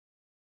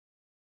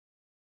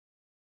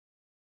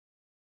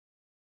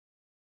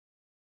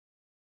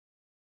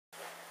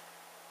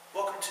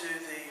welcome to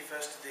the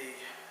first of the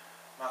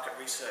market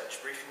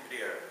research briefing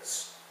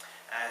videos.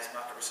 As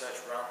market research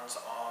runs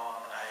on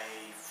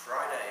a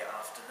Friday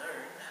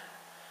afternoon,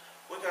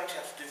 we're going to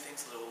have to do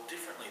things a little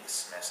differently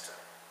this semester.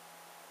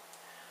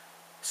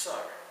 So,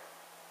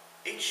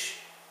 each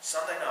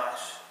Sunday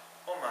night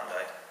or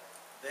Monday,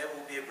 there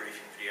will be a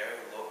briefing video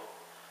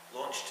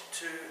launched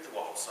to the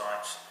Wattle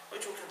site,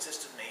 which will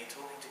consist of me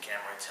talking to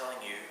camera, telling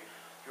you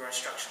your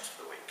instructions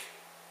for the week.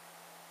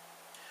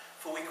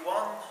 For week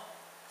one,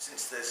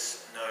 since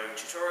there's no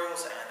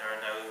tutorials and there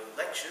are no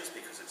lectures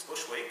because it's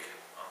Bush Week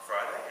on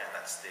Friday, and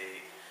that's the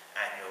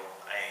annual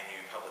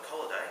ANU public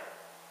holiday,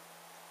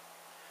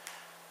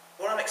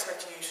 what I'm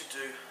expecting you to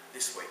do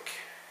this week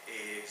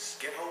is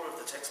get hold of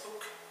the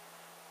textbook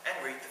and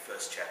read the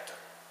first chapter.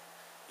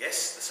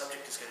 Yes, the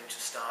subject is going to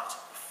start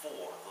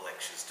before the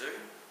lectures do,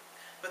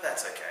 but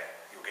that's okay,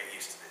 you'll get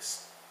used to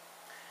this.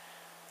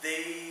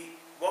 The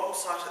Wattle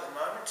site at the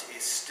moment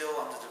is still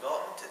under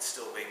development, it's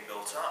still being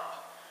built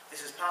up.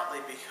 This is partly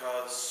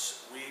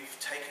because we've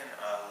taken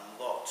a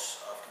lot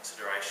of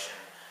consideration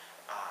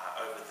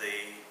over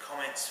the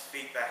comments,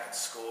 feedback and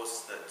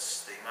scores that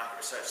the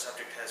market research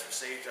subject has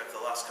received over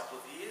the last couple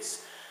of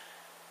years,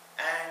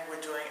 and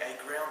we're doing a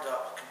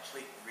ground-up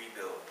complete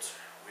rebuild.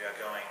 We are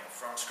going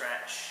from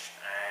scratch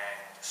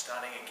and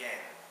starting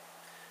again.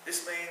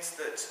 This means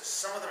that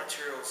some of the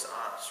materials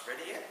aren't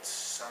ready yet,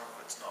 some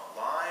of it's not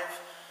live,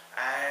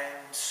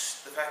 and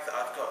the fact that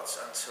I've got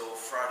until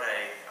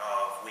Friday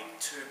of week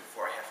 2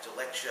 before I have to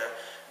lecture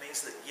means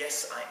that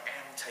yes, I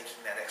am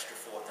taking that extra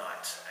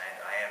fortnight and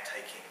I am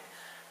taking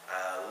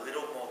a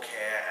little more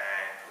care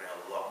and putting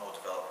a lot more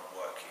development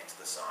work into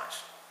the site.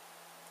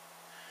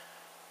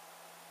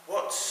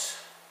 What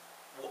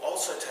will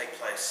also take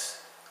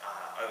place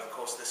over the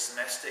course of this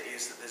semester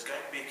is that there's going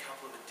to be a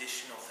couple of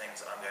additional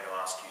things I'm going to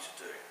ask you to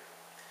do.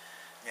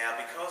 Now,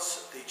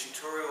 because the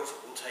tutorials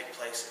will take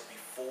place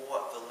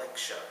before the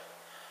lecture,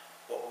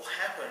 what will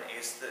happen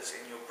is that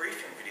in your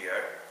briefing video,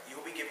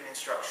 you'll be given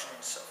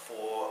instructions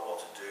for what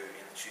to do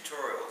in the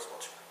tutorials, what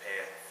to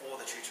prepare for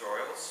the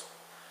tutorials.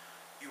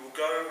 You will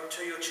go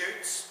to your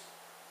tutes,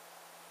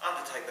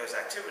 undertake those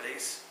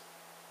activities,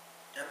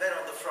 and then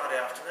on the Friday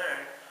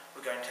afternoon,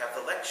 we're going to have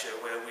the lecture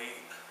where we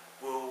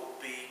will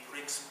be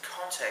putting some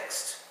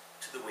context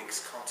to the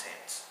week's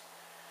content.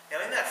 Now,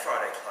 in that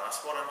Friday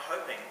class, what I'm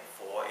hoping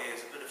for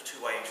is a bit of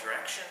two-way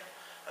interaction,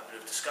 a bit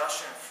of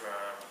discussion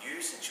from you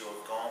since you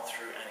have gone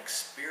through and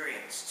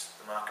experienced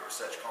the market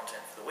research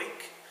content for the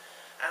week,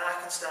 and I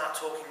can start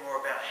talking more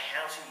about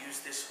how to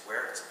use this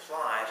where it's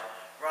applied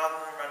rather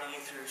than running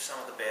you through some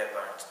of the bare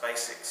bones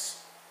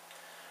basics.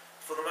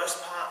 For the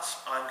most part,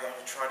 I'm going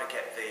to try to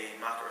get the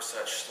market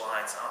research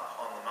slides up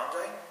on the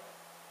Monday.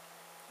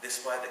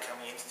 This way, that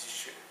coming into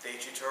the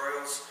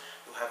tutorials,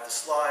 you'll have the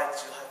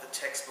slides, you'll have the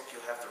textbook,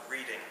 you'll have the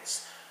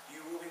readings.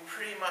 You will be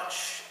pretty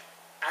much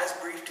as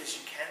briefed as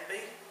you can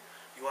be.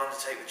 You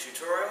undertake the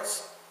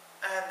tutorials,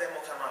 and then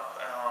we'll come up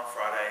on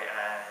Friday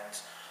and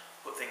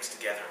put things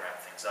together and wrap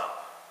things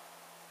up.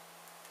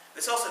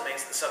 This also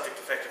means that the subject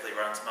effectively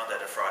runs Monday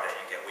to Friday and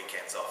you get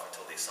weekends off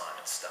until the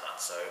assignments start,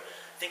 so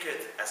think of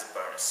it as a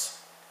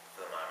bonus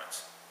for the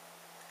moment.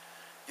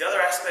 The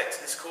other aspect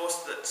to this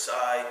course that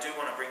I do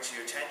want to bring to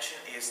your attention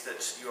is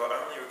that you are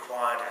only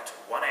required at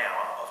 1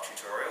 hour of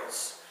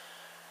tutorials.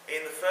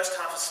 In the first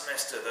half of the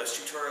semester, those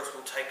tutorials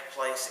will take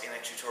place in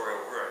a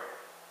tutorial room.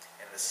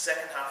 In the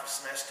second half of the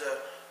semester,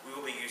 we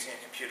will be using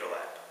a computer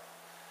lab.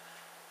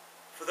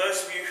 For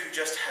those of you who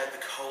just had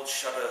the cold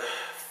shudder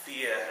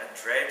fear and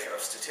dread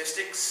of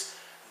statistics,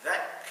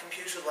 that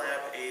computer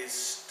lab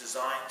is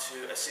designed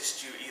to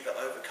assist you either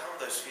overcome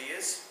those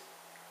fears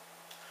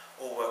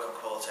or work on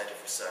qualitative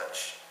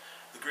research.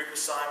 The group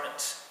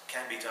assignment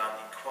can be done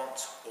in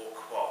quant or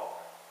qual,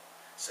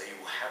 so you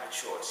will have a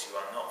choice. You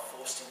are not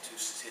forced into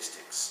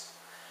statistics.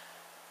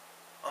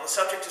 On the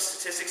subject of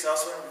statistics, I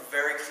also want to be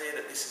very clear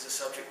that this is a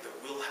subject that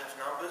will have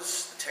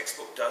numbers. The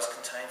textbook does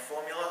contain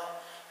formula,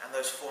 and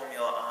those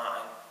formula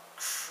are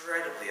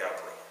incredibly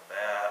ugly.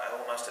 They are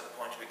almost at the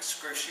point of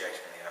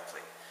excruciatingly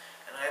ugly.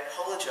 And I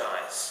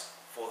apologise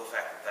for the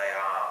fact that they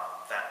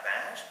are that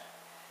bad,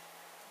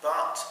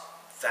 but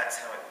that's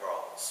how it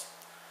rolls.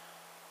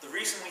 The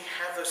reason we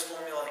have those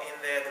formula in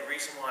there, the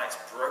reason why it's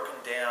broken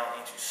down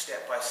into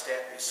step by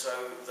step is so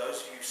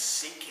those of you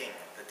seeking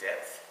the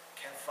depth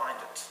can find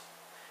it.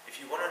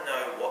 If you want to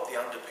know what the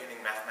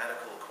underpinning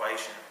mathematical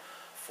equation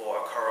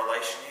for a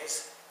correlation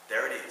is,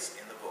 there it is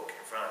in the book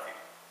in front of you.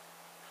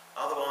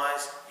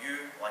 Otherwise,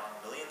 you, like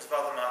millions of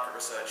other market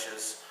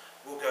researchers,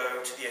 will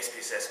go to the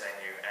SPSS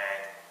menu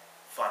and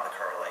find the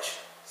correlation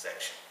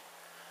section.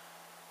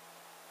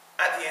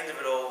 At the end of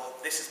it all,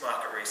 this is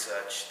market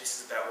research. This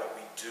is about what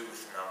we do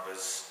with the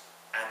numbers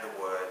and the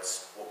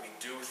words, what we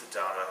do with the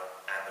data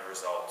and the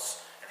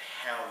results, and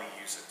how we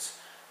use it.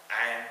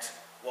 And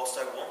whilst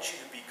I want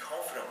you to be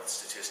confident with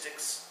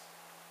statistics,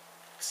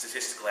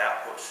 statistical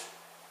output,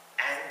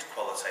 and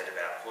qualitative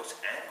output,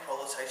 and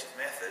qualitative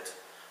method,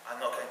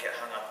 I'm not going to get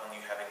hung up on you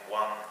having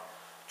one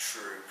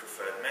true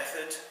preferred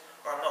method,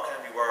 or I'm not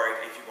going to be worried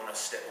if you want to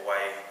step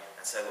away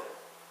and say, look,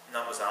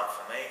 numbers aren't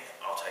for me,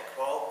 I'll take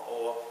qual,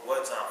 or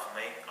words aren't for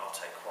me, I'll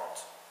take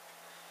quant.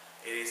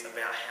 It is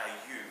about how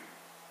you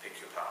pick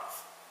your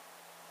path.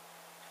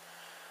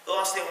 The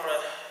last thing I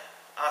want to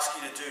ask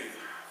you to do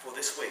for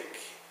this week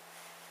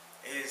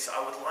is I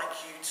would like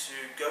you to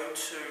go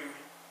to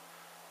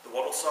the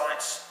Waddle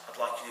site. I'd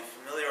like you to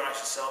familiarise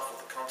yourself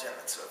with the content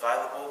that's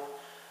available,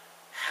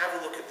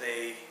 have a look at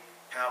the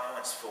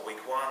PowerPoints for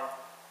week 1,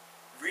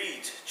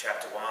 read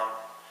chapter 1,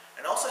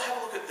 and also have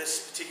a look at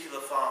this particular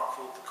file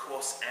called the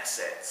course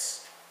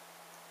assets.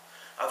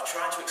 I've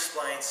tried to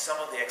explain some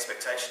of the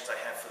expectations I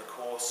have for the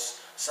course,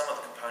 some of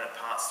the component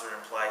parts that are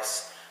in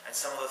place, and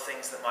some of the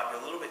things that might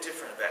be a little bit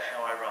different about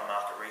how I run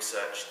market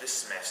research this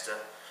semester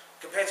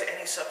compared to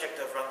any subject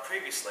I've run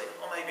previously,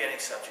 or maybe any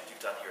subject you've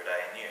done here at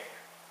ANU.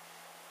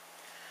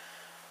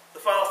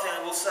 The final thing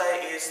I will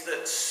say is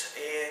that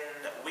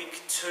in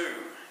week 2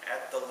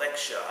 at the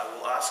lecture I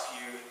will ask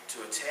you to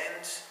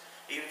attend.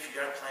 Even if you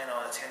don't plan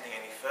on attending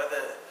any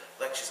further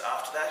lectures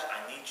after that,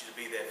 I need you to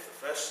be there for the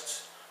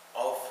first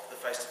of the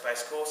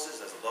face-to-face courses.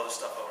 There's a lot of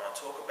stuff I want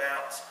to talk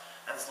about,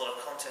 and there's a lot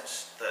of content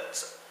that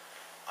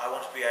I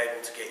want to be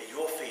able to get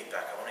your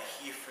feedback. I want to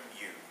hear from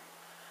you,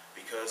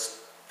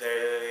 because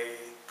the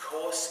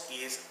course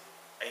is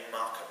a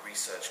market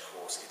research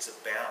course. It's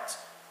about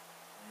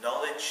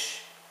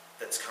knowledge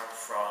that's come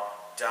from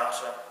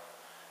data,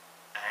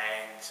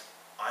 and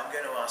I'm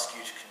going to ask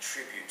you to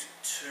contribute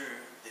to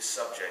this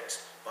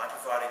subject by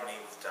providing me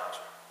with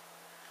data.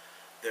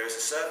 There is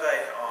a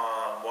survey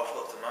on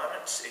Wattle at the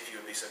moment, if you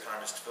would be so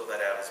kind as to fill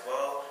that out as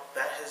well.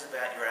 That is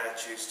about your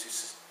attitudes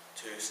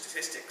to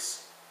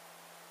statistics.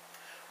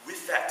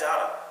 With that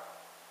data,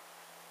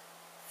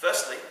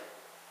 firstly,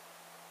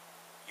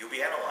 you'll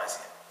be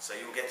analysing it. So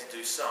you'll get to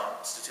do some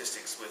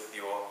statistics with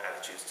your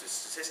attitudes to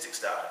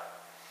statistics data.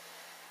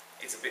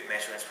 It's a bit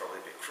meta and it's probably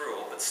a bit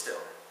cruel, but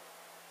still.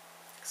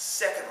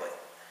 Secondly,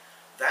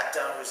 that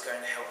data is going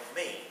to help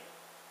me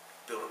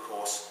build a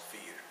course for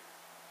you.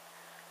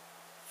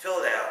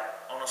 Fill it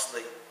out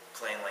honestly,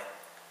 cleanly,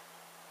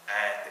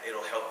 and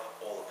it'll help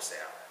all of us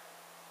out.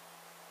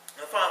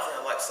 And the final thing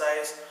I'd like to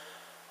say is,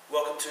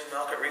 welcome to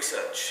market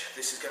research.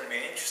 This is going to be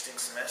an interesting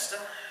semester.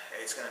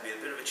 It's going to be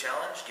a bit of a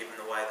challenge given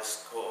the way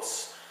this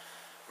course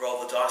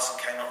rolled the dice and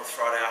came up with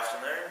Friday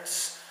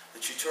afternoons. The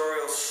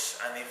tutorials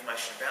and the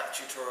information about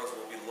the tutorials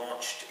will be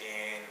launched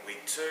in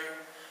week 2.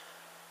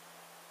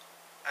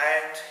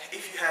 And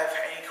if you have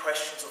any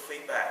questions or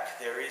feedback,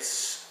 there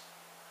is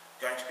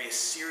going to be a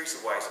series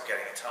of ways of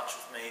getting in touch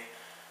with me.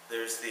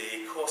 There's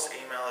the course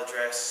email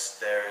address,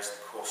 there's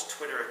the course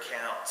Twitter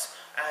account,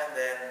 and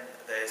then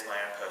there's my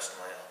own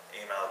personal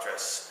email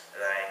address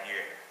at ANU.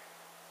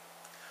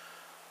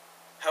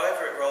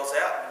 However it rolls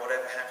out, and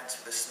whatever happens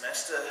for this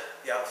semester,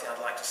 the other thing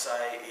I'd like to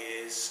say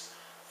is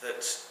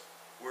that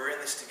we're in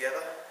this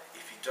together.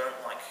 If you don't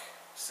like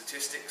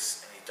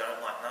statistics and you don't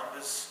like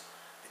numbers,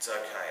 it's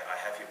okay, I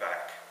have your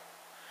back.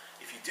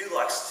 If you do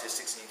like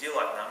statistics and you do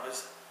like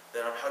numbers,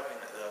 then I'm hoping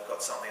that I've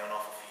got something on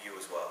offer for you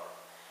as well.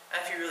 And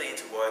if you're really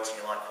into words and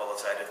you like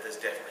qualitative, there's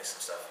definitely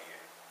some stuff for you.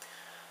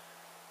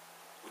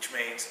 Which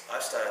means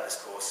I've started this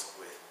course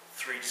with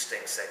 3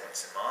 distinct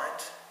segments in mind,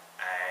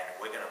 and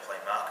we're going to play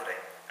marketing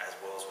as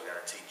well as we're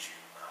going to teach you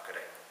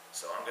marketing.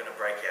 So I'm going to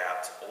break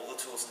out all the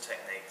tools and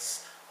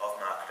techniques of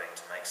marketing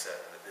to make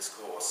certain that this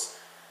course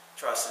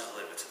tries to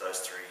deliver to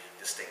those 3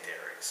 distinct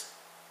areas.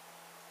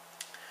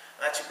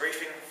 And that's your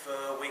briefing for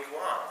week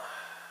 1.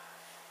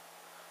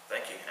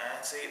 Thank you,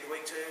 and see you at the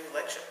week 2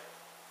 lecture.